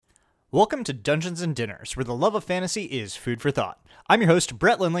Welcome to Dungeons & Dinners, where the love of fantasy is food for thought. I'm your host,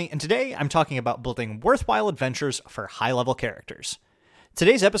 Brett Lindley, and today I'm talking about building worthwhile adventures for high-level characters.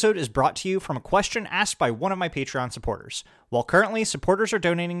 Today's episode is brought to you from a question asked by one of my Patreon supporters. While currently supporters are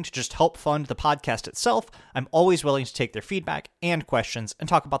donating to just help fund the podcast itself, I'm always willing to take their feedback and questions and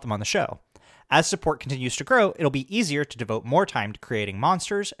talk about them on the show. As support continues to grow, it'll be easier to devote more time to creating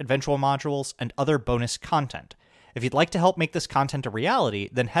monsters, eventual modules, and other bonus content. If you'd like to help make this content a reality,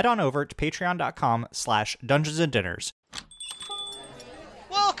 then head on over to patreon.com/dungeonsanddinners.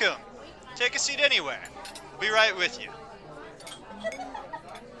 Welcome! Take a seat anywhere. I'll be right with you.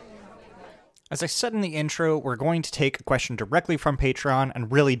 As I said in the intro, we're going to take a question directly from Patreon and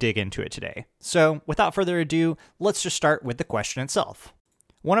really dig into it today. So, without further ado, let's just start with the question itself.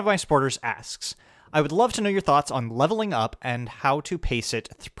 One of my supporters asks, I would love to know your thoughts on leveling up and how to pace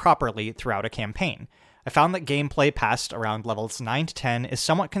it properly throughout a campaign. I found that gameplay past around levels 9 to 10 is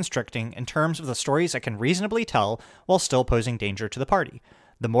somewhat constricting in terms of the stories I can reasonably tell while still posing danger to the party.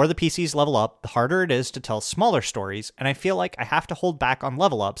 The more the PCs level up, the harder it is to tell smaller stories, and I feel like I have to hold back on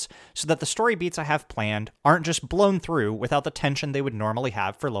level ups so that the story beats I have planned aren't just blown through without the tension they would normally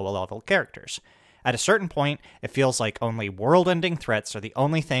have for lower level characters. At a certain point, it feels like only world-ending threats are the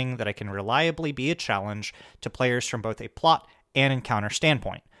only thing that I can reliably be a challenge to players from both a plot and encounter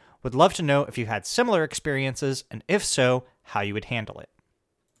standpoint. Would love to know if you had similar experiences, and if so, how you would handle it.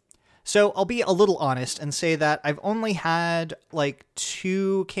 So I'll be a little honest and say that I've only had like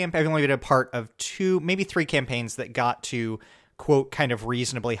I've only been a part of two, maybe three campaigns that got to, quote, kind of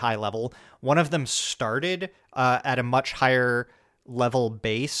reasonably high level. One of them started at a much higher level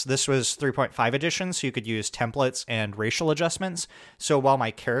base. This was 3.5 edition, so you could use templates and racial adjustments. So while my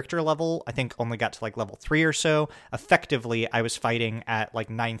character level, I think, only got to like level 3 or so, effectively I was fighting at like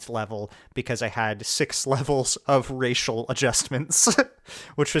 9th level because I had 6 levels of racial adjustments,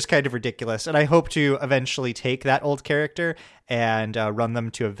 which was kind of ridiculous. And I hope to eventually take that old character and run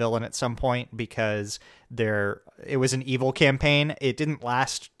them to a villain at some point, because it was an evil campaign. It didn't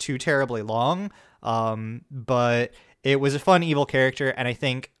last too terribly long, but it was a fun evil character, and I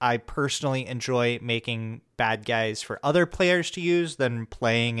think I personally enjoy making bad guys for other players to use than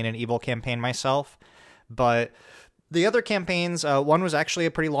playing in an evil campaign myself. But the other campaigns, one was actually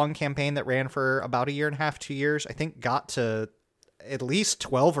a pretty long campaign that ran for about a year and a half, 2 years. I think got to at least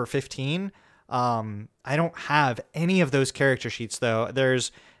 12 or 15. I don't have any of those character sheets, though.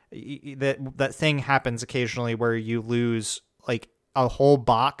 There's that thing happens occasionally where you lose like a whole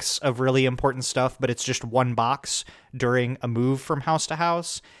box of really important stuff, but it's just one box during a move from house to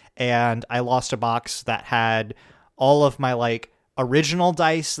house. And I lost a box that had all of my like original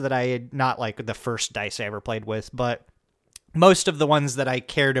dice that I had, not like the first dice I ever played with, but most of the ones that I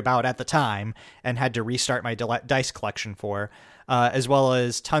cared about at the time and had to restart my dice collection for, as well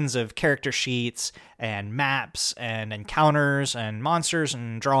as tons of character sheets and maps and encounters and monsters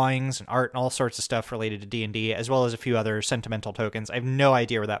and drawings and art and all sorts of stuff related to D&D, as well as a few other sentimental tokens. I have no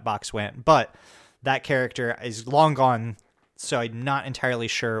idea where that box went, but that character is long gone, so I'm not entirely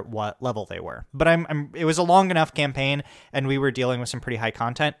sure what level they were. But it was a long enough campaign, and we were dealing with some pretty high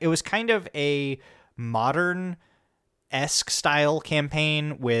content. It was kind of a modern-esque style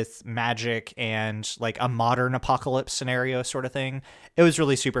campaign with magic and like a modern apocalypse scenario sort of thing. It was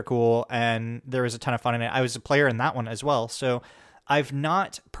really super cool, and there was a ton of fun in it. I was a player in that one as well, so I've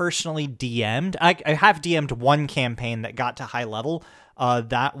not personally DM'd. I have DM'd one campaign that got to high level.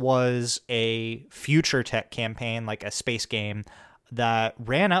 That was a future tech campaign, like a space game that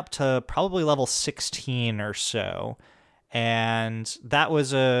ran up to probably level 16 or so. And that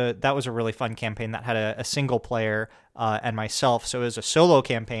was a really fun campaign that had a single player and myself. So it was a solo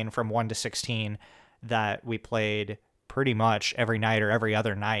campaign from 1 to 16 that we played pretty much every night or every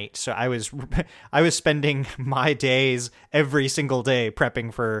other night. So I was spending my days every single day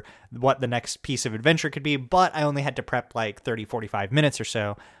prepping for what the next piece of adventure could be, but I only had to prep like 30, 45 minutes or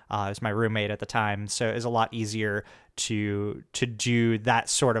so. It was my roommate at the time, so it was a lot easier to do that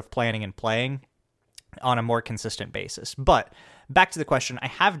sort of planning and playing on a more consistent basis. But back to the question, I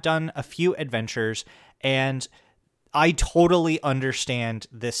have done a few adventures, and I totally understand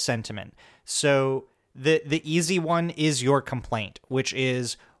this sentiment. So the easy one is your complaint, which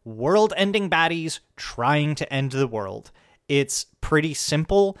is world-ending baddies trying to end the world. It's pretty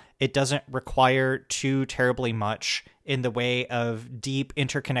simple. It doesn't require too terribly much in the way of deep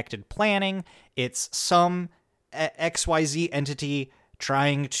interconnected planning. It's some XYZ entity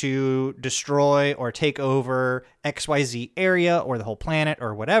trying to destroy or take over XYZ area or the whole planet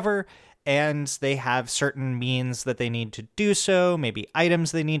or whatever, and they have certain means that they need to do so, maybe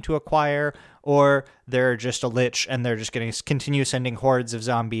items they need to acquire, or they're just a lich and they're just going to continue sending hordes of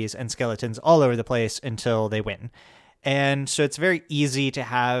zombies and skeletons all over the place until they win. And so it's very easy to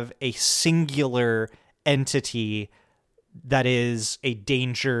have a singular entity that is a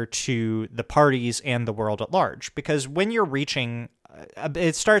danger to the parties and the world at large. Because when you're reaching,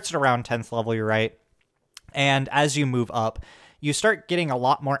 it starts at around 10th level, you're right. And as you move up, you start getting a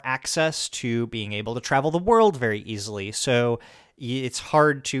lot more access to being able to travel the world very easily. So it's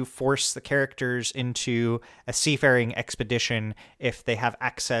hard to force the characters into a seafaring expedition if they have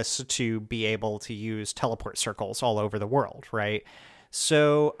access to be able to use teleport circles all over the world, right?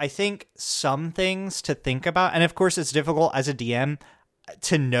 So I think some things to think about, and of course it's difficult as a DM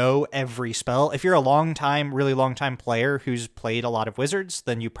to know every spell. If you're a really long time player who's played a lot of wizards,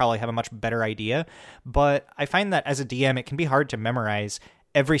 then you probably have a much better idea. But I find that as a DM, it can be hard to memorize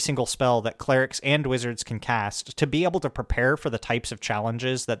every single spell that clerics and wizards can cast to be able to prepare for the types of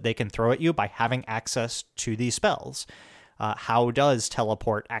challenges that they can throw at you by having access to these spells. How does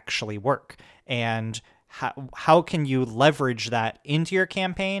teleport actually work? And how can you leverage that into your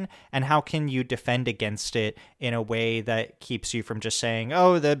campaign, and how can you defend against it in a way that keeps you from just saying,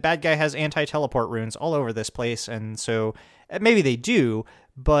 oh, the bad guy has anti-teleport runes all over this place, and so maybe they do,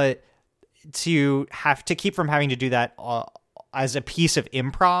 but to have to keep from having to do that as a piece of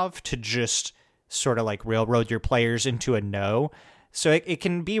improv to just sort of like railroad your players into a no. So it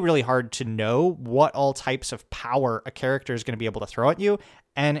can be really hard to know what all types of power a character is going to be able to throw at you.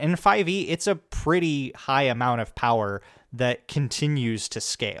 And in 5e, it's a pretty high amount of power that continues to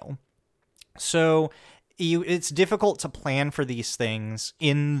scale. So it's difficult to plan for these things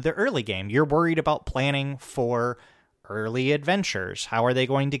in the early game. You're worried about planning for early adventures. How are they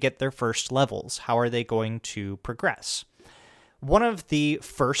going to get their first levels? How are they going to progress? One of the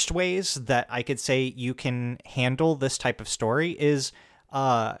first ways that I could say you can handle this type of story is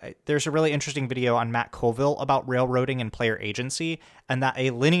there's a really interesting video on Matt Colville about railroading and player agency, and that a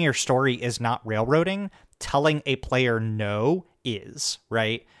linear story is not railroading. Telling a player no is,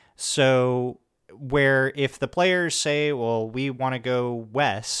 right? So where if the players say, well, we want to go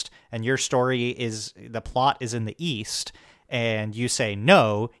west, and your story is, the plot is in the east, and you say,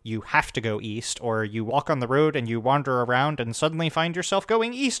 no, you have to go east, or you walk on the road and you wander around and suddenly find yourself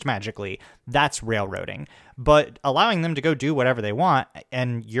going east magically. That's railroading. But allowing them to go do whatever they want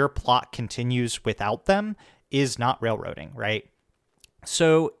and your plot continues without them is not railroading, right?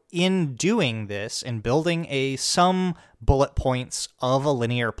 So in doing this and building some bullet points of a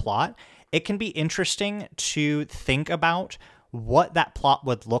linear plot, it can be interesting to think about what that plot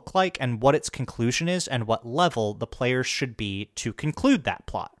would look like and what its conclusion is and what level the players should be to conclude that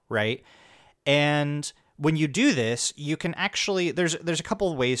plot, right? And when you do this, you can actually, there's a couple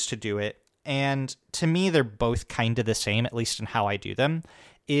of ways to do it, and to me they're both kind of the same, at least in how I do them,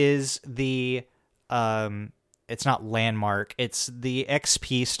 is the it's not landmark, it's the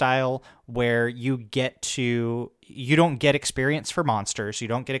XP style where you don't get experience for monsters, you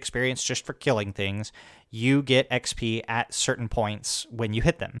don't get experience just for killing things, you get XP at certain points when you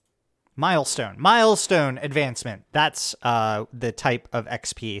hit them. Milestone advancement, that's the type of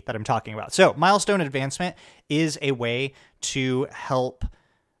XP that I'm talking about. So milestone advancement is a way to help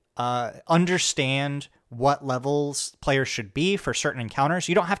understand what levels players should be for certain encounters.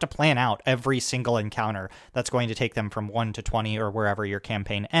 You don't have to plan out every single encounter that's going to take them from 1 to 20 or wherever your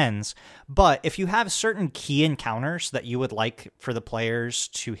campaign ends. But if you have certain key encounters that you would like for the players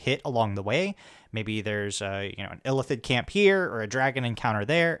to hit along the way, maybe there's an Illithid camp here or a dragon encounter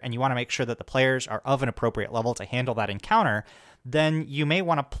there, and you want to make sure that the players are of an appropriate level to handle that encounter, then you may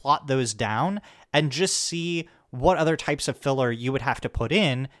want to plot those down and just see what other types of filler you would have to put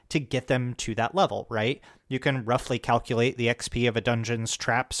in to get them to that level, right? You can roughly calculate the XP of a dungeon's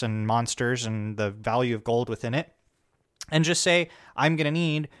traps and monsters and the value of gold within it, and just say, I'm going to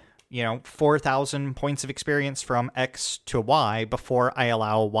need 4,000 points of experience from X to Y before I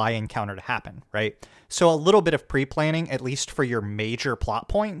allow a Y encounter to happen, right? So a little bit of pre-planning, at least for your major plot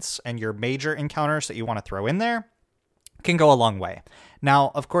points and your major encounters that you want to throw in there, can go a long way.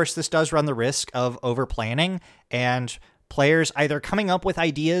 Now, of course, this does run the risk of over-planning and players either coming up with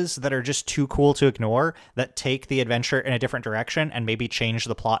ideas that are just too cool to ignore, that take the adventure in a different direction and maybe change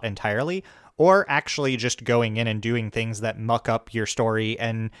the plot entirely, or actually just going in and doing things that muck up your story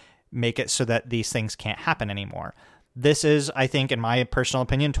and make it so that these things can't happen anymore. This is, I think, in my personal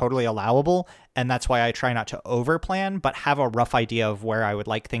opinion, totally allowable, and that's why I try not to over-plan, but have a rough idea of where I would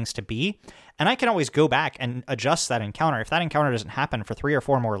like things to be. And I can always go back and adjust that encounter. If that encounter doesn't happen for 3 or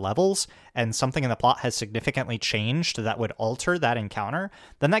 4 more levels, and something in the plot has significantly changed that would alter that encounter,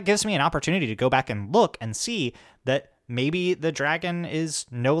 then that gives me an opportunity to go back and look and see that maybe the dragon is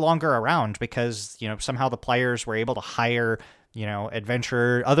no longer around because, somehow the players were able to hire,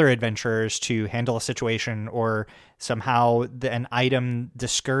 other adventurers to handle a situation, or somehow an item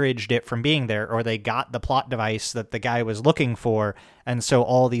discouraged it from being there, or they got the plot device that the guy was looking for. And so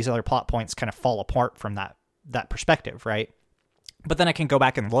all these other plot points kind of fall apart from that perspective, right? But then I can go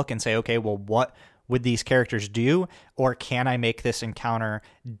back and look and say, okay, well, what would these characters do? Or can I make this encounter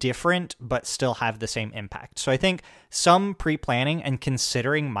different but still have the same impact? So I think some pre-planning and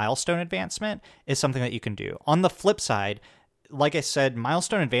considering milestone advancement is something that you can do. On the flip side, like I said,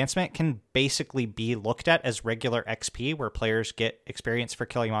 milestone advancement can basically be looked at as regular XP, where players get experience for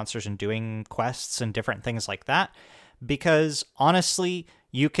killing monsters and doing quests and different things like that. Because honestly,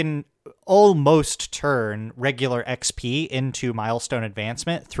 you can almost turn regular XP into milestone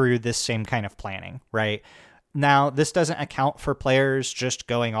advancement through this same kind of planning, right? Now, this doesn't account for players just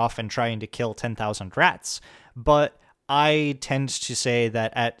going off and trying to kill 10,000 rats, but I tend to say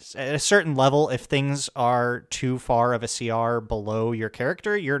that at a certain level, if things are too far of a CR below your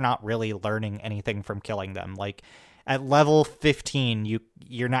character, you're not really learning anything from killing them. Like, at level 15,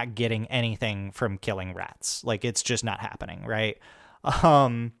 you're not getting anything from killing rats. Like, it's just not happening, right?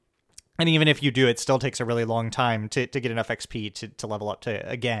 And even if you do, it still takes a really long time to get enough XP to level up to,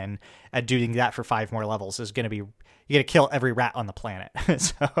 again, and doing that for 5 more levels is going to be, you got to kill every rat on the planet.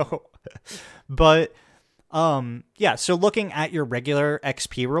 So looking at your regular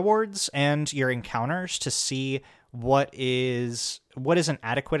XP rewards and your encounters to see what is an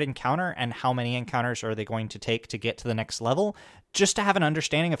adequate encounter and how many encounters are they going to take to get to the next level, just to have an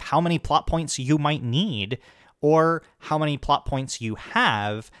understanding of how many plot points you might need or how many plot points you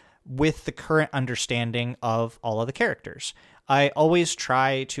have with the current understanding of all of the characters. I always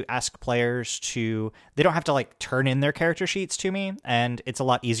try to ask players they don't have to turn in their character sheets to me, and it's a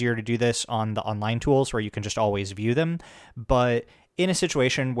lot easier to do this on the online tools where you can just always view them. But in a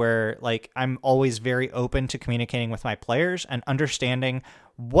situation where I'm always very open to communicating with my players and understanding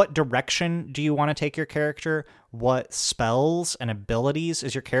what direction do you want to take your character, what spells and abilities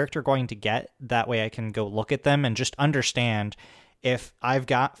is your character going to get. That way I can go look at them and just understand, if I've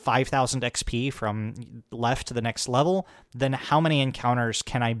got 5,000 XP from left to the next level, then how many encounters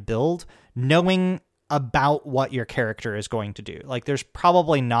can I build knowing about what your character is going to do? There's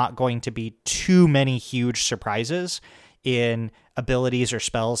probably not going to be too many huge surprises in abilities or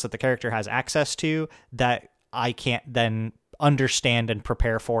spells that the character has access to that I can't then understand and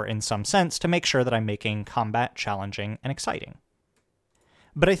prepare for in some sense to make sure that I'm making combat challenging and exciting.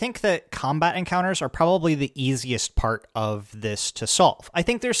 But I think that combat encounters are probably the easiest part of this to solve. I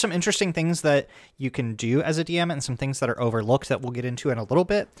think there's some interesting things that you can do as a DM and some things that are overlooked that we'll get into in a little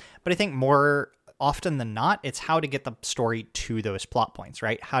bit. But I think more often than not, it's how to get the story to those plot points,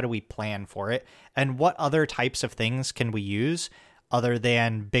 right? How do we plan for it? And what other types of things can we use other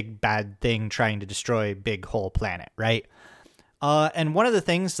than big bad thing trying to destroy big whole planet, right? And one of the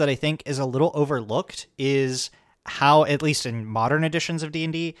things that I think is a little overlooked is how, at least in modern editions of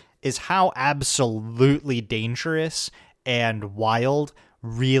D&D, is how absolutely dangerous and wild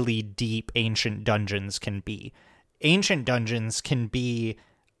really deep ancient dungeons can be. Ancient dungeons can be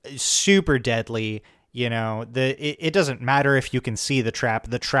super deadly. It doesn't matter if you can see the trap.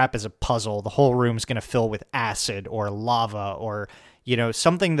 The trap is a puzzle. The whole room's going to fill with acid or lava or,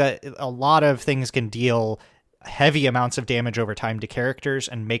 something that a lot of things can deal heavy amounts of damage over time to characters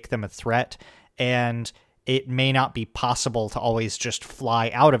and make them a threat. And it may not be possible to always just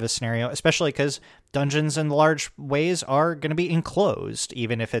fly out of a scenario, especially because dungeons in large ways are going to be enclosed,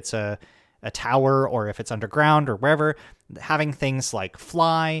 even if it's a tower or if it's underground or wherever. Having things like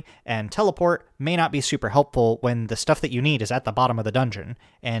fly and teleport may not be super helpful when the stuff that you need is at the bottom of the dungeon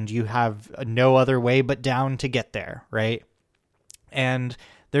and you have no other way but down to get there, right? And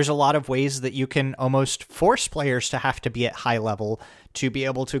there's a lot of ways that you can almost force players to have to be at high level to be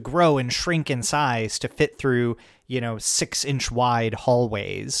able to grow and shrink in size to fit through, 6-inch wide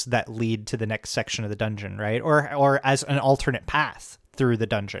hallways that lead to the next section of the dungeon, right? Or as an alternate path through the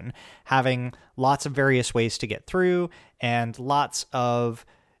dungeon, having lots of various ways to get through and lots of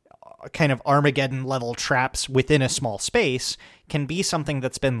kind of Armageddon level traps within a small space can be something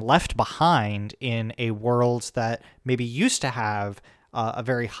that's been left behind in a world that maybe used to have a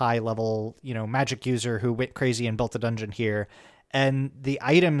very high level, magic user who went crazy and built a dungeon here. And the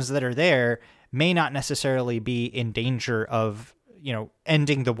items that are there may not necessarily be in danger of,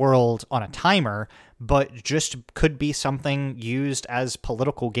 ending the world on a timer, but just could be something used as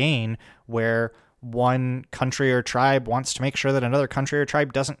political gain where one country or tribe wants to make sure that another country or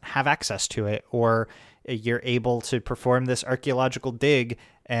tribe doesn't have access to it, or you're able to perform this archaeological dig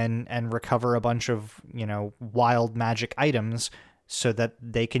and recover a bunch of, wild magic items so that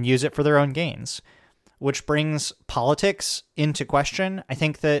they can use it for their own gains. Which brings politics into question. I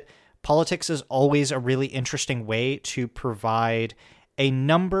think that politics is always a really interesting way to provide a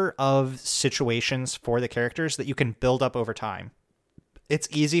number of situations for the characters that you can build up over time. It's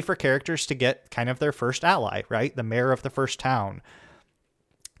easy for characters to get kind of their first ally, right? The mayor of the first town,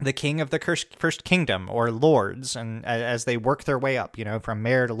 the king of the first kingdom, or lords, and as they work their way up, from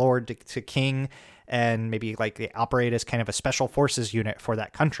mayor to lord to king, and maybe like they operate as kind of a special forces unit for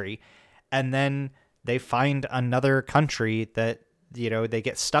that country. And then they find another country that, they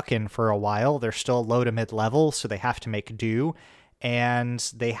get stuck in for a while. They're still low to mid level, so they have to make do, and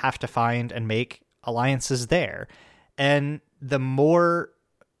they have to find and make alliances there. And the more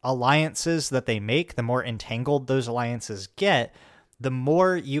alliances that they make, the more entangled those alliances get, the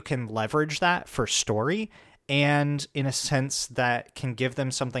more you can leverage that for story, and in a sense that can give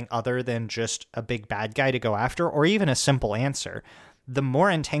them something other than just a big bad guy to go after, or even a simple answer. The more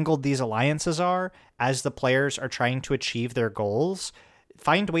entangled these alliances are as the players are trying to achieve their goals,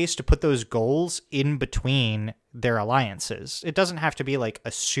 find ways to put those goals in between their alliances. It doesn't have to be like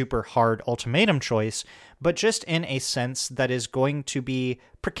a super hard ultimatum choice, but just in a sense that is going to be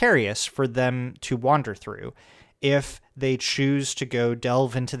precarious for them to wander through. If they choose to go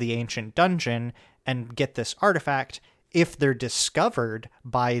delve into the ancient dungeon and get this artifact, if they're discovered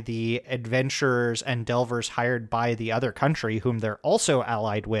by the adventurers and delvers hired by the other country whom they're also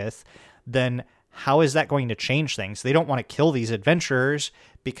allied with, then how is that going to change things? They don't want to kill these adventurers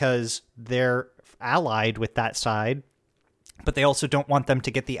because they're allied with that side, but they also don't want them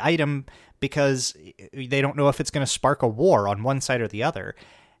to get the item because they don't know if it's going to spark a war on one side or the other.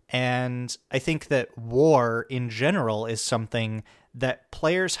 And I think that war in general is something that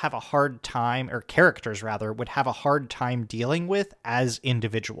players have a hard time, or characters rather, would have a hard time dealing with as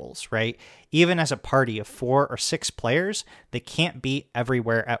individuals, right? Even as a party of 4 or 6 players, they can't be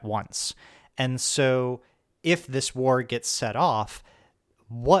everywhere at once. And so if this war gets set off,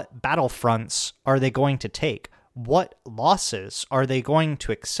 what battlefronts are they going to take? What losses are they going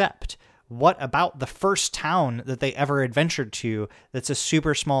to accept? What about the first town that they ever adventured to that's a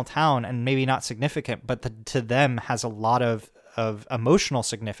super small town and maybe not significant, but to them has a lot of emotional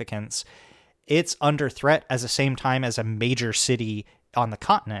significance? It's under threat at the same time as a major city on the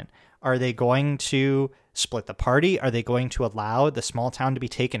continent. Are they going to split the party? Are they going to allow the small town to be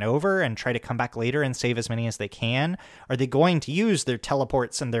taken over and try to come back later and save as many as they can? Are they going to use their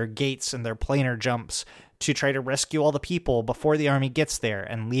teleports and their gates and their planar jumps to try to rescue all the people before the army gets there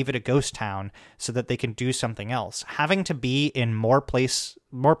and leave it a ghost town so that they can do something else? Having to be in more places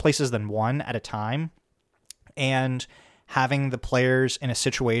than one at a time, and having the players in a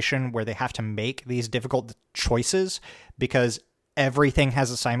situation where they have to make these difficult choices because everything has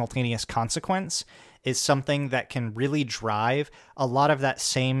a simultaneous consequence, is something that can really drive a lot of that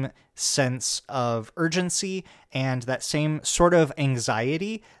same sense of urgency and that same sort of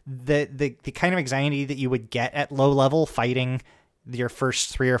anxiety, that the kind of anxiety that you would get at low level fighting your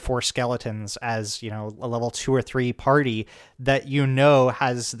first 3 or 4 skeletons as, a level 2 or 3 party that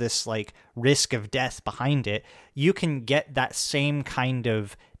has this like risk of death behind it. You can get that same kind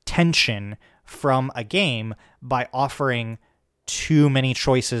of tension from a game by offering too many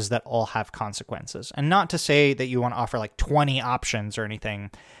choices that all have consequences. And not to say that you want to offer like 20 options or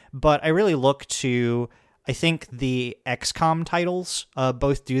anything, but I really look to, I think the XCOM titles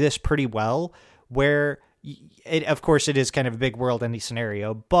both do this pretty well, where of course it is kind of a big world ending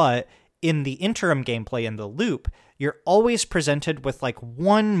scenario, but in the interim gameplay in the loop, you're always presented with like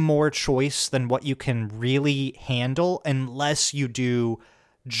one more choice than what you can really handle unless you do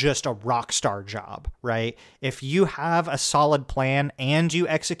just a rock star job, right? If you have a solid plan and you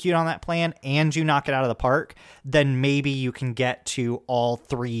execute on that plan and you knock it out of the park, then maybe you can get to all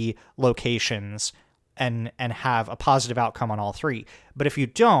 3 locations and have a positive outcome on all 3. But if you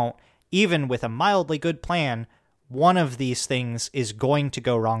don't, even with a mildly good plan, one of these things is going to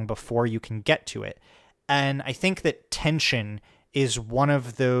go wrong before you can get to it. And I think that tension is one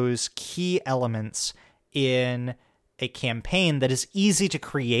of those key elements in a campaign that is easy to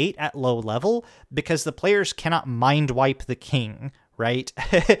create at low level because the players cannot mind wipe the king, right?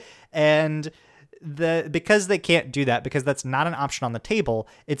 And because they can't do that, because that's not an option on the table,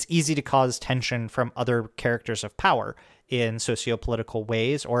 it's easy to cause tension from other characters of power in socio-political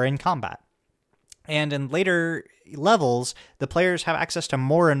ways or in combat. And in later levels, the players have access to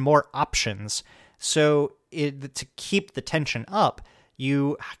more and more options. So to keep the tension up,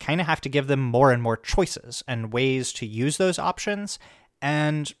 you kind of have to give them more and more choices and ways to use those options.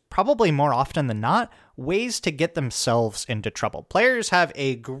 and probably more often than not, ways to get themselves into trouble. Players have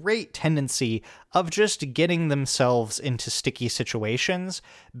a great tendency of just getting themselves into sticky situations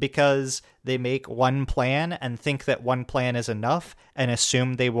because they make one plan and think that one plan is enough and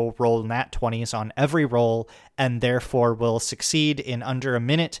assume they will roll nat 20s on every roll and therefore will succeed in under a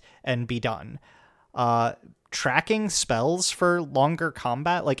minute and be done. Tracking spells for longer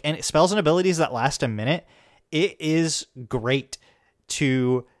combat, like and spells and abilities that last a minute, it is great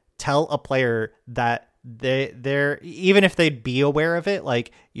to tell a player that they're even if they'd be aware of it,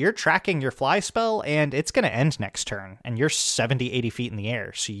 like you're tracking your fly spell and it's going to end next turn and you're 70, 80 feet in the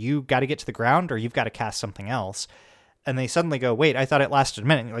air. So you got to get to the ground or you've got to cast something else. And they suddenly go, wait, I thought it lasted a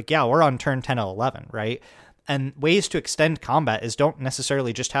minute. And you're like, yeah, we're on turn 10 or 11, right? And ways to extend combat is don't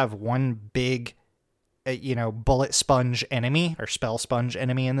necessarily just have one big, bullet sponge enemy or spell sponge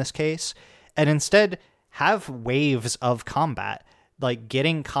enemy in this case. And instead have waves of combat, like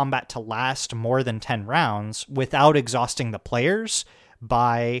getting combat to last more than 10 rounds without exhausting the players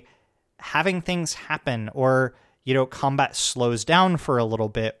by having things happen or, combat slows down for a little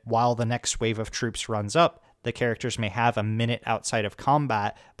bit while the next wave of troops runs up. The characters may have a minute outside of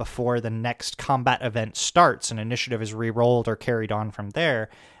combat before the next combat event starts and initiative is re-rolled or carried on from there.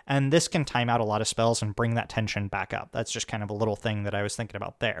 And this can time out a lot of spells and bring that tension back up. That's just kind of a little thing that I was thinking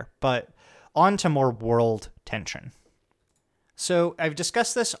about there. But on to more world tension. So I've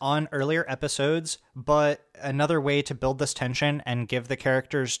discussed this on earlier episodes, but another way to build this tension and give the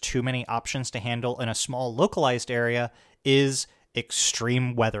characters too many options to handle in a small localized area is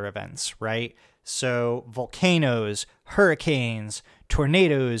extreme weather events, right? So volcanoes, hurricanes,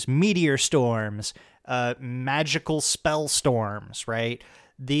 tornadoes, meteor storms, magical spell storms, right?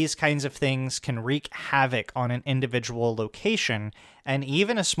 These kinds of things can wreak havoc on an individual location, and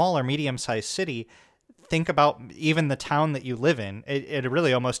even a small or medium-sized city. Think about even the town that you live in. It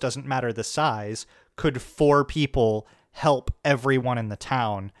really almost doesn't matter the size. Could 4 people help everyone in the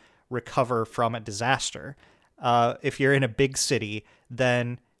town recover from a disaster? If you're in a big city,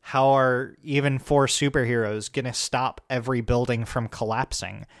 then how are even 4 superheroes going to stop every building from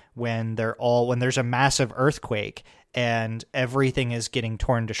collapsing when there's a massive earthquake and everything is getting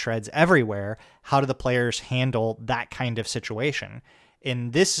torn to shreds everywhere? How do the players handle that kind of situation?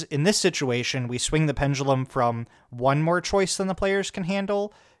 In this situation, we swing the pendulum from one more choice than the players can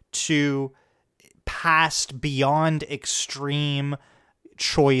handle to past beyond extreme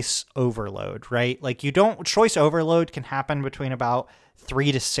choice overload, right? Like choice overload can happen between about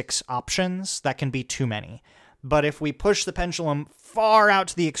 3 to 6 options. That can be too many. But if we push the pendulum far out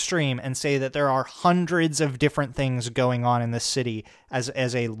to the extreme and say that there are hundreds of different things going on in this city as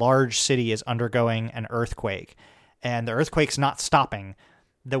a large city is undergoing an earthquake, and the earthquake's not stopping,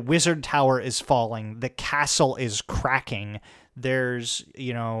 the wizard tower is falling, the castle is cracking, there's,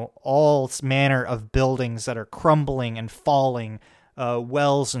 all manner of buildings that are crumbling and falling,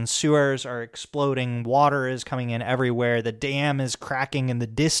 wells and sewers are exploding, water is coming in everywhere, the dam is cracking in the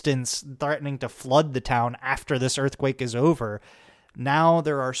distance, threatening to flood the town after this earthquake is over. Now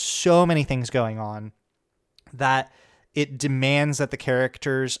there are so many things going on that it demands that the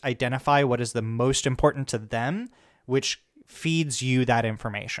characters identify what is the most important to them, which feeds you that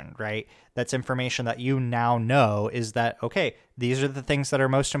information, right? That's information that you now know is that, okay, these are the things that are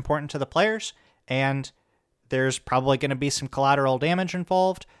most important to the players, and there's probably going to be some collateral damage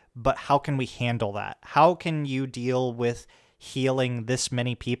involved, but how can we handle that? How can you deal with healing this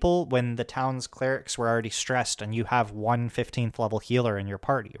many people when the town's clerics were already stressed and you have one 15th level healer in your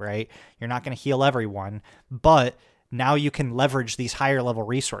party, right? You're not going to heal everyone, but now you can leverage these higher level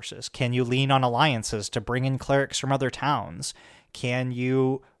resources. Can you lean on alliances to bring in clerics from other towns? Can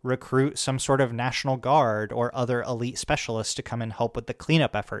you recruit some sort of National Guard or other elite specialists to come and help with the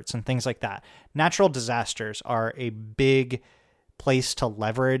cleanup efforts and things like that? Natural disasters are a big place to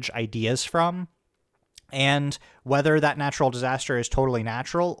leverage ideas from. And whether that natural disaster is totally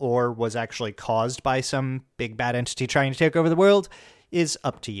natural or was actually caused by some big bad entity trying to take over the world is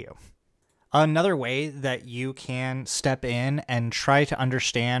up to you. Another way that you can step in and try to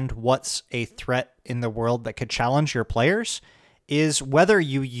understand what's a threat in the world that could challenge your players is whether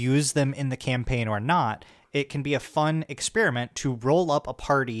you use them in the campaign or not. It can be a fun experiment to roll up a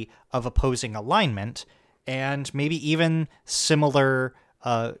party of opposing alignment and maybe even similar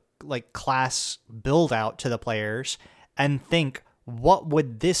class build out to the players and think, what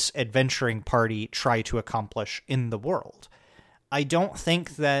would this adventuring party try to accomplish in the world? I don't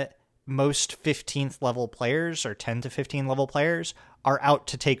think that most 15th level players or 10 to 15 level players are out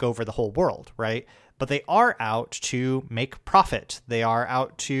to take over the whole world, right? But they are out to make profit. They are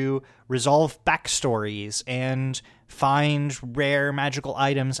out to resolve backstories and find rare magical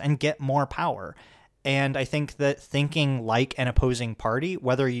items, and get more power. And I think that thinking like an opposing party,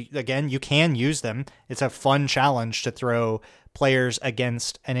 whether you can use them, it's a fun challenge to throw players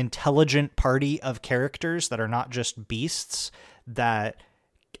against an intelligent party of characters that are not just beasts that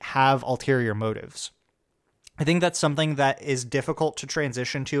have ulterior motives. I think that's something that is difficult to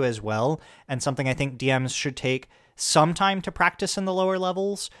transition to as well, and something I think DMs should take some time to practice in the lower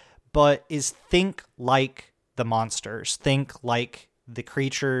levels, but is think like the monsters, think like the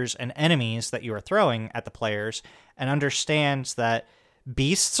creatures and enemies that you are throwing at the players, and understands that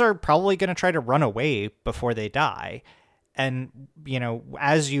beasts are probably going to try to run away before they die. And,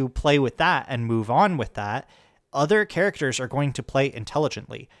 as you play with that and move on with that, other characters are going to play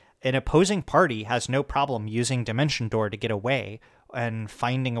intelligently. An opposing party has no problem using Dimension Door to get away and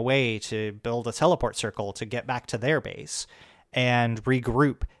finding a way to build a teleport circle to get back to their base and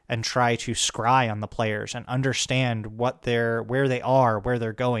regroup and try to scry on the players and understand where they are, where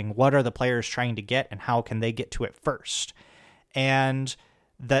they're going, what are the players trying to get, and how can they get to it first. And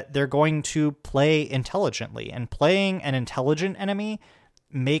that they're going to play intelligently. And playing an intelligent enemy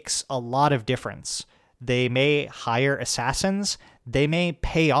makes a lot of difference. They may hire assassins. They may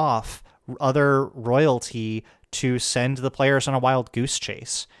pay off other royalty to send the players on a wild goose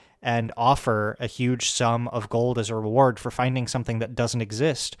chase and offer a huge sum of gold as a reward for finding something that doesn't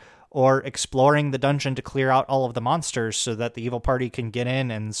exist, or exploring the dungeon to clear out all of the monsters so that the evil party can get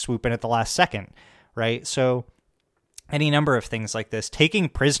in and swoop in at the last second, right? So any number of things like this. Taking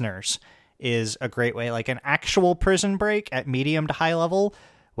prisoners is a great way, like an actual prison break at medium to high level.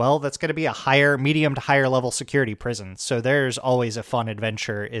 Well, that's going to be a medium to higher level security prison. So there's always a fun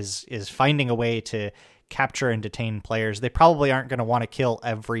adventure is finding a way to capture and detain players. They probably aren't going to want to kill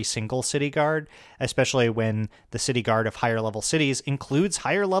every single city guard, especially when the city guard of higher level cities includes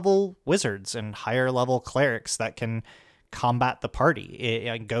higher level wizards and higher level clerics that can combat the party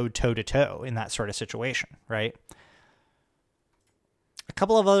and go toe to toe in that sort of situation, right? A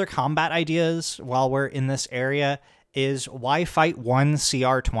couple of other combat ideas while we're in this area is why fight one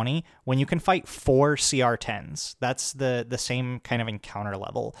CR20 when you can fight 4 CR10s? That's the same kind of encounter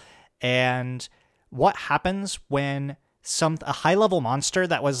level. And what happens when a high-level monster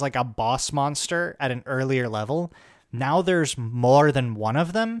that was like a boss monster at an earlier level, now there's more than one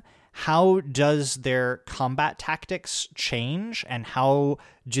of them? How does their combat tactics change, and how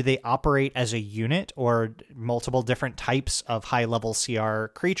do they operate as a unit or multiple different types of high-level CR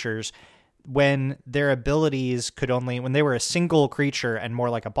creatures when their abilities when they were a single creature and more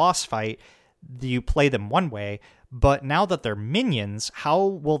like a boss fight, you play them one way, but now that they're minions, how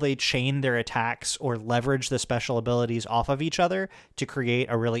will they chain their attacks or leverage the special abilities off of each other to create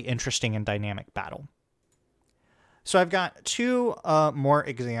a really interesting and dynamic battle? So I've got 2 more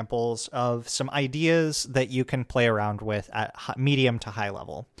examples of some ideas that you can play around with at medium to high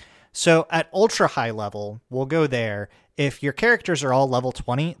level. So at ultra high level, we'll go there. If your characters are all level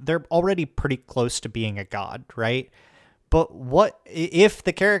 20, they're already pretty close to being a god, right? But what if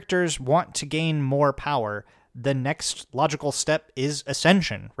the characters want to gain more power? The next logical step is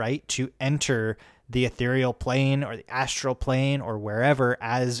ascension, right? To enter the ethereal plane or the astral plane or wherever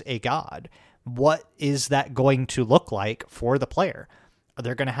as a god. What is that going to look like for the player?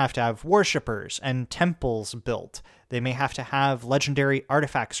 They're going to have worshippers and temples built. They may have to have legendary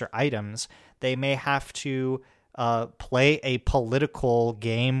artifacts or items. They may have to play a political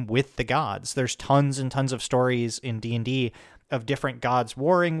game with the gods. There's tons and tons of stories in D&D of different gods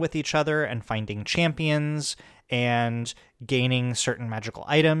warring with each other and finding champions and gaining certain magical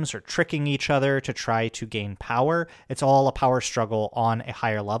items or tricking each other to try to gain power. It's all a power struggle on a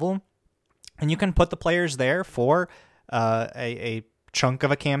higher level. And you can put the players there for a chunk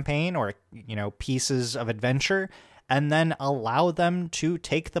of a campaign or, pieces of adventure, and then allow them to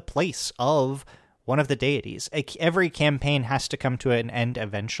take the place of one of the deities. Every campaign has to come to an end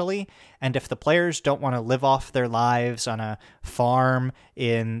eventually, and if the players don't want to live off their lives on a farm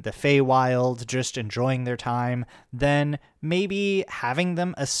in the Feywild, just enjoying their time, then maybe having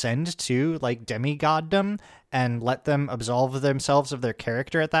them ascend to demigoddom and let them absolve themselves of their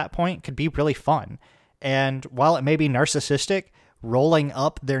character at that point could be really fun. And while it may be narcissistic, rolling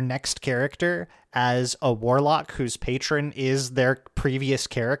up their next character as a warlock whose patron is their previous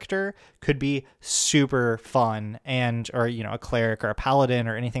character could be super fun, or a cleric or a paladin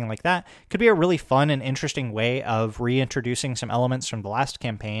or anything like that could be a really fun and interesting way of reintroducing some elements from the last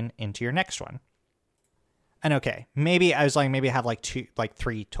campaign into your next one. And okay, maybe I have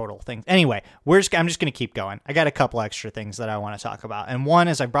 3 total things. Anyway, I'm just going to keep going. I got a couple extra things that I want to talk about. And one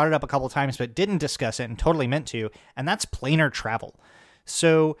is I brought it up a couple times, but didn't discuss it and totally meant to, and that's planar travel.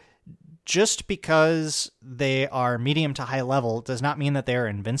 So just because they are medium to high level does not mean that they are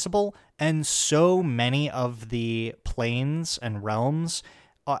invincible. And so many of the planes and realms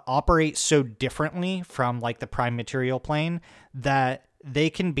operate so differently from like the prime material plane that they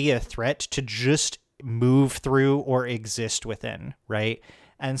can be a threat to just move through or exist within, right?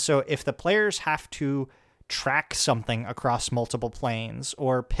 And so if the players have to track something across multiple planes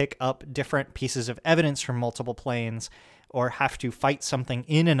or pick up different pieces of evidence from multiple planes or have to fight something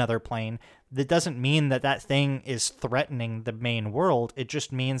in another plane, that doesn't mean that that thing is threatening the main world. It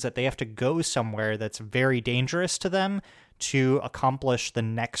just means that they have to go somewhere that's very dangerous to them to accomplish the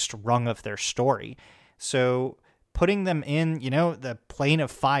next rung of their story. So putting them in, the plane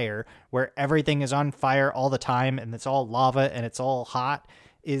of fire where everything is on fire all the time and it's all lava and it's all hot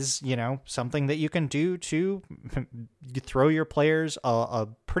is, something that you can do to throw your players a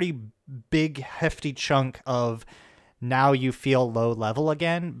pretty big, hefty chunk of now you feel low level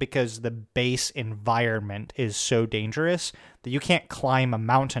again because the base environment is so dangerous that you can't climb a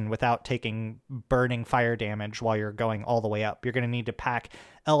mountain without taking burning fire damage while you're going all the way up. You're going to need to pack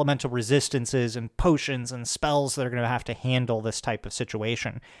elemental resistances and potions and spells that are going to have to handle this type of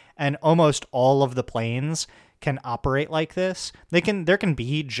situation. And almost all of the planes can operate like this. There can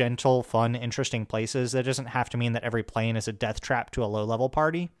be gentle, fun, interesting places. That doesn't have to mean that every plane is a death trap to a low level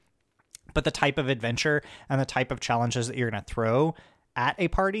party. But the type of adventure and the type of challenges that you're going to throw at a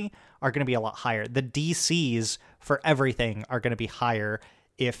party are going to be a lot higher. The DCs for everything are going to be higher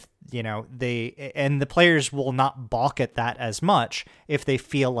if, and the players will not balk at that as much if they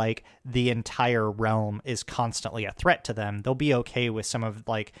feel like the entire realm is constantly a threat to them. They'll be okay with some of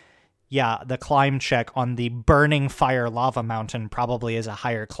the climb check on the burning fire lava mountain probably is a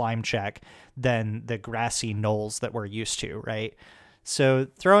higher climb check than the grassy knolls that we're used to, right? So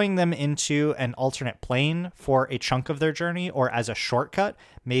throwing them into an alternate plane for a chunk of their journey or as a shortcut,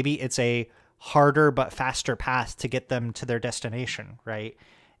 maybe it's a harder but faster path to get them to their destination, right?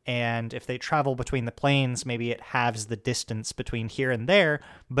 And if they travel between the planes, maybe it halves the distance between here and there,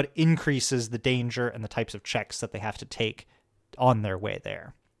 but increases the danger and the types of checks that they have to take on their way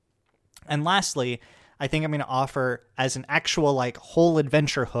there. And lastly, I think I'm going to offer as an actual whole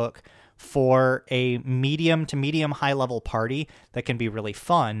adventure hook for a medium to medium high level party that can be really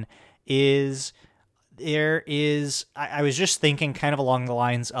fun I was just thinking kind of along the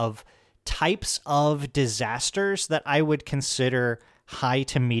lines of types of disasters that I would consider high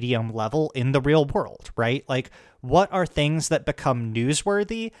to medium level in the real world, right? Like, what are things that become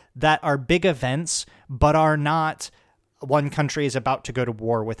newsworthy that are big events, but are not one country is about to go to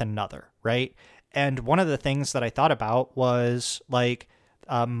war with another, right? And one of the things that I thought about was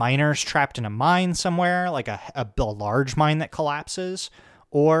miners trapped in a mine somewhere, like a large mine that collapses,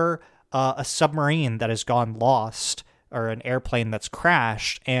 or a submarine that has gone lost, or an airplane that's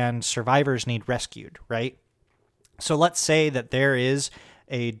crashed and survivors need rescued, right? So let's say that there is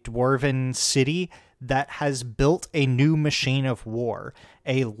a dwarven city that has built a new machine of war,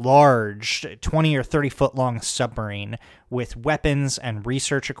 a large 20 or 30 foot long submarine with weapons and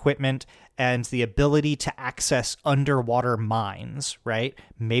research equipment and the ability to access underwater mines, right?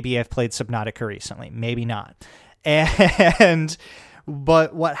 Maybe I've played Subnautica recently, maybe not.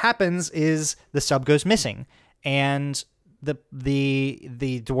 But what happens is the sub goes missing and the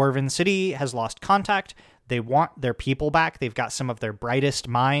dwarven city has lost contact. They want their people back. They've got some of their brightest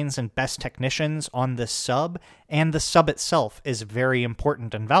minds and best technicians on this sub, and the sub itself is very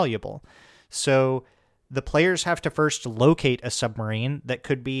important and valuable. So the players have to first locate a submarine that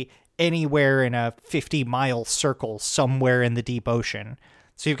could be anywhere in a 50-mile circle somewhere in the deep ocean.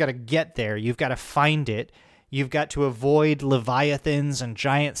 So you've got to get there. You've got to find it. You've got to avoid leviathans and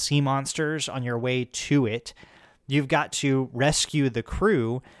giant sea monsters on your way to it. You've got to rescue the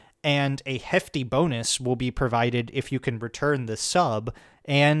crew, and a hefty bonus will be provided if you can return the sub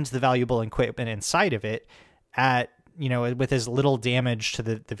and the valuable equipment inside of it with as little damage to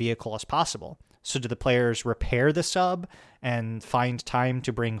the vehicle as possible. So do the players repair the sub and find time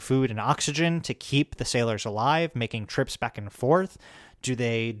to bring food and oxygen to keep the sailors alive, making trips back and forth? Do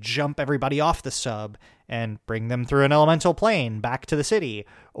they jump everybody off the sub and bring them through an elemental plane back to the city?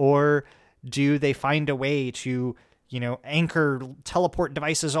 Or do they find a way to anchor teleport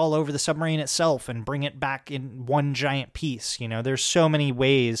devices all over the submarine itself and bring it back in one giant piece? There's so many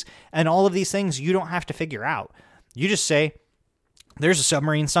ways, and all of these things you don't have to figure out. You just say, there's a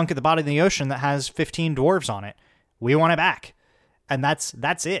submarine sunk at the bottom of the ocean that has 15 dwarves on it. We want it back. And that's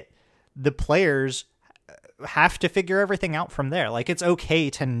it. The players have to figure everything out from there. It's okay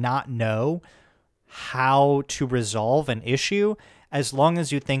to not know how to resolve an issue as long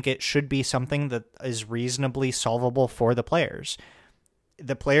as you think it should be something that is reasonably solvable for the players.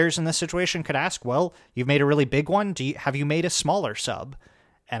 the players in this situation could ask, well, you've made a really big one. Have you made a smaller sub?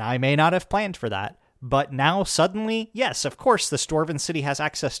 And I may not have planned for that. But now suddenly, yes, of course, this Dwarven city has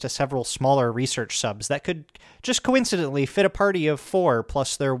access to several smaller research subs that could just coincidentally fit a party of 4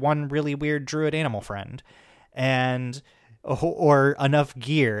 plus their one really weird druid animal friend, and or enough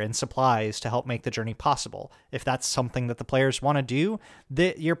gear and supplies to help make the journey possible. If that's something that the players want to do,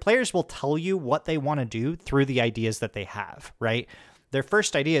 your players will tell you what they want to do through the ideas that they have, right? Their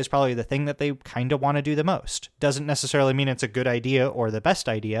first idea is probably the thing that they kind of want to do the most. Doesn't necessarily mean it's a good idea or the best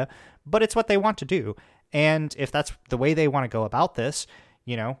idea, but it's what they want to do. And if that's the way they want to go about this,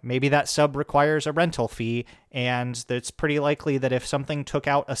 maybe that sub requires a rental fee, and it's pretty likely that if something took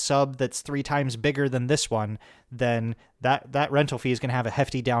out a sub that's 3 times bigger than this one, then that rental fee is going to have a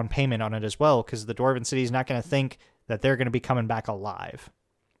hefty down payment on it as well, because the Dwarven City is not going to think that they're going to be coming back alive.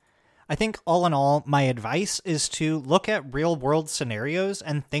 I think all in all, my advice is to look at real world scenarios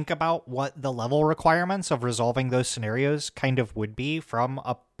and think about what the level requirements of resolving those scenarios kind of would be from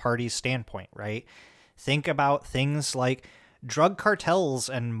a party's standpoint, right? Think about things like drug cartels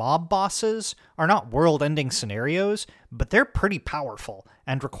and mob bosses are not world-ending scenarios, but they're pretty powerful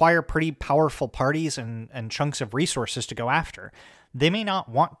and require pretty powerful parties and chunks of resources to go after. They may not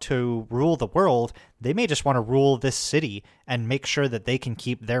want to rule the world, they may just want to rule this city and make sure that they can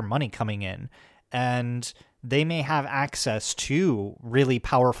keep their money coming in. And they may have access to really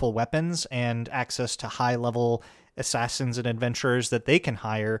powerful weapons and access to high-level assassins and adventurers that they can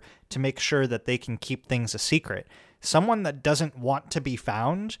hire to make sure that they can keep things a secret. Someone that doesn't want to be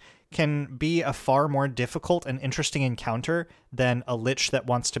found can be a far more difficult and interesting encounter than a lich that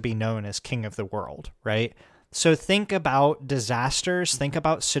wants to be known as king of the world, right? So think about disasters, think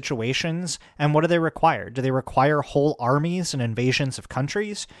about situations, and what do they require? Do they require whole armies and invasions of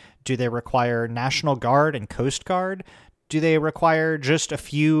countries? Do they require National Guard and Coast Guard? Do they require just a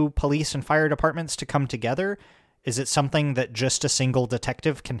few police and fire departments to come together? Is it something that just a single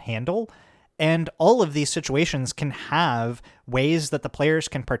detective can handle? And all of these situations can have ways that the players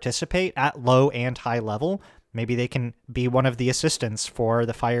can participate at low and high level. Maybe they can be one of the assistants for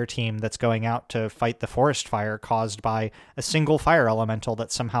the fire team that's going out to fight the forest fire caused by a single fire elemental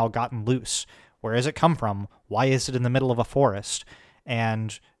that's somehow gotten loose. Where has it come from? Why is it in the middle of a forest?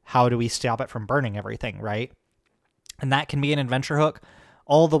 And how do we stop it from burning everything, right? And that can be an adventure hook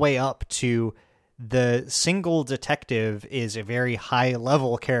all the way up to the single detective is a very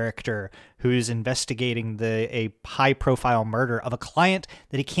high-level character who's investigating a high-profile murder of a client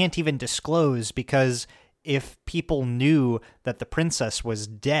that he can't even disclose, because if people knew that the princess was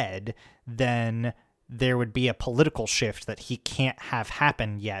dead, then there would be a political shift that he can't have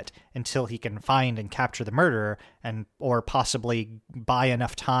happen yet until he can find and capture the murderer, or possibly buy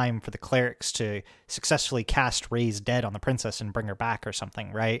enough time for the clerics to successfully cast Raise Dead on the princess and bring her back or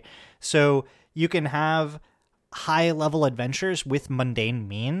something, right? So you can have high-level adventures with mundane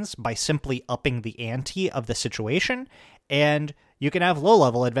means by simply upping the ante of the situation, and you can have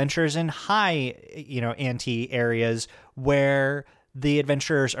low-level adventures in high, ante areas where the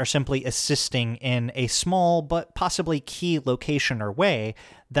adventurers are simply assisting in a small but possibly key location or way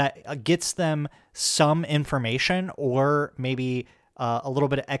that gets them some information or maybe a little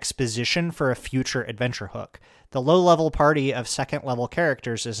bit of exposition for a future adventure hook. The low-level party of second-level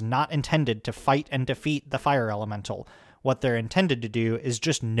characters is not intended to fight and defeat the fire elemental. What they're intended to do is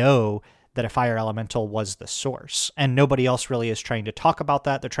just know that a fire elemental was the source, and nobody else really is trying to talk about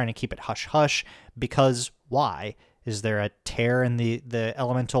that. They're trying to keep it hush-hush, because why? Is there a tear in the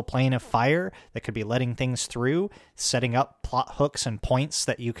elemental plane of fire that could be letting things through, setting up plot hooks and points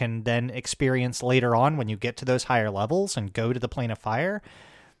that you can then experience later on when you get to those higher levels and go to the plane of fire?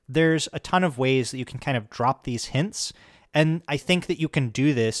 There's a ton of ways that you can kind of drop these hints, and I think that you can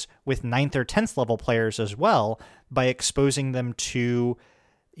do this with 9th or 10th level players as well by exposing them to,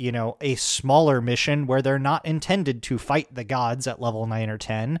 a smaller mission where they're not intended to fight the gods at level 9 or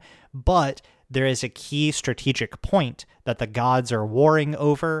 10, but there is a key strategic point that the gods are warring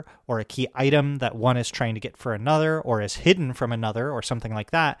over, or a key item that one is trying to get for another, or is hidden from another, or something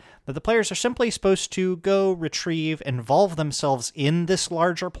like that the players are simply supposed to go retrieve, involve themselves in this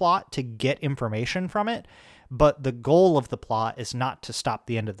larger plot to get information from it. But the goal of the plot is not to stop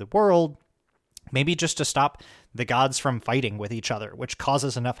the end of the world, maybe just to stop the gods from fighting with each other, which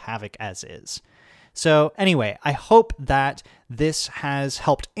causes enough havoc as is. So anyway, I hope that this has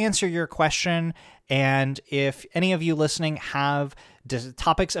helped answer your question, and if any of you listening have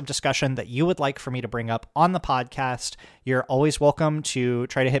topics of discussion that you would like for me to bring up on the podcast, you're always welcome to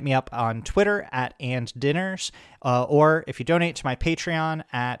try to hit me up on Twitter @anddinners, or if you donate to my Patreon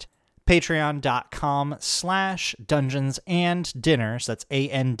at patreon.com/dungeons and dinners, that's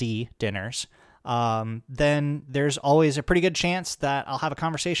AND dinners, then there's always a pretty good chance that I'll have a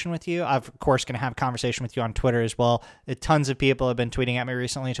conversation with you. I'm, of course, going to have a conversation with you on Twitter as well. Tons of people have been tweeting at me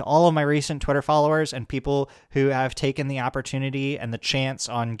recently. To all of my recent Twitter followers and people who have taken the opportunity and the chance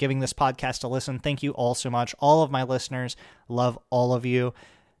on giving this podcast a listen, thank you all so much. All of my listeners, love all of you.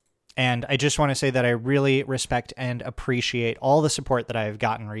 And I just want to say that I really respect and appreciate all the support that I've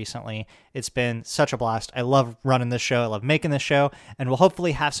gotten recently. It's been such a blast. I love running this show. I love making this show. And we'll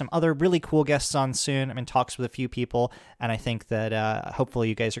hopefully have some other really cool guests on soon. I'm in talks with a few people, and I think that hopefully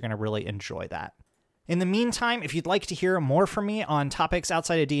you guys are going to really enjoy that. In the meantime, if you'd like to hear more from me on topics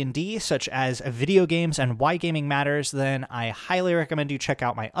outside of D&D, such as video games and why gaming matters, then I highly recommend you check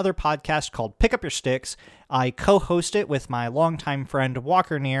out my other podcast called Pick Up Your Sticks. I co-host it with my longtime friend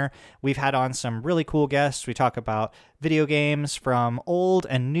Walker Neer. We've had on some really cool guests. We talk about video games from old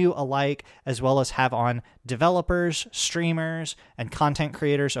and new alike, as well as have on developers, streamers, and content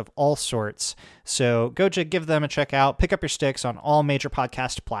creators of all sorts. So go give them a check out. Pick Up Your Sticks on all major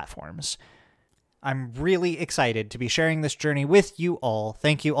podcast platforms. I'm really excited to be sharing this journey with you all.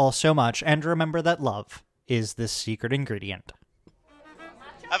 Thank you all so much, and remember that love is the secret ingredient.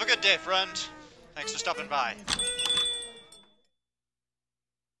 Have a good day, friend. Thanks for stopping by.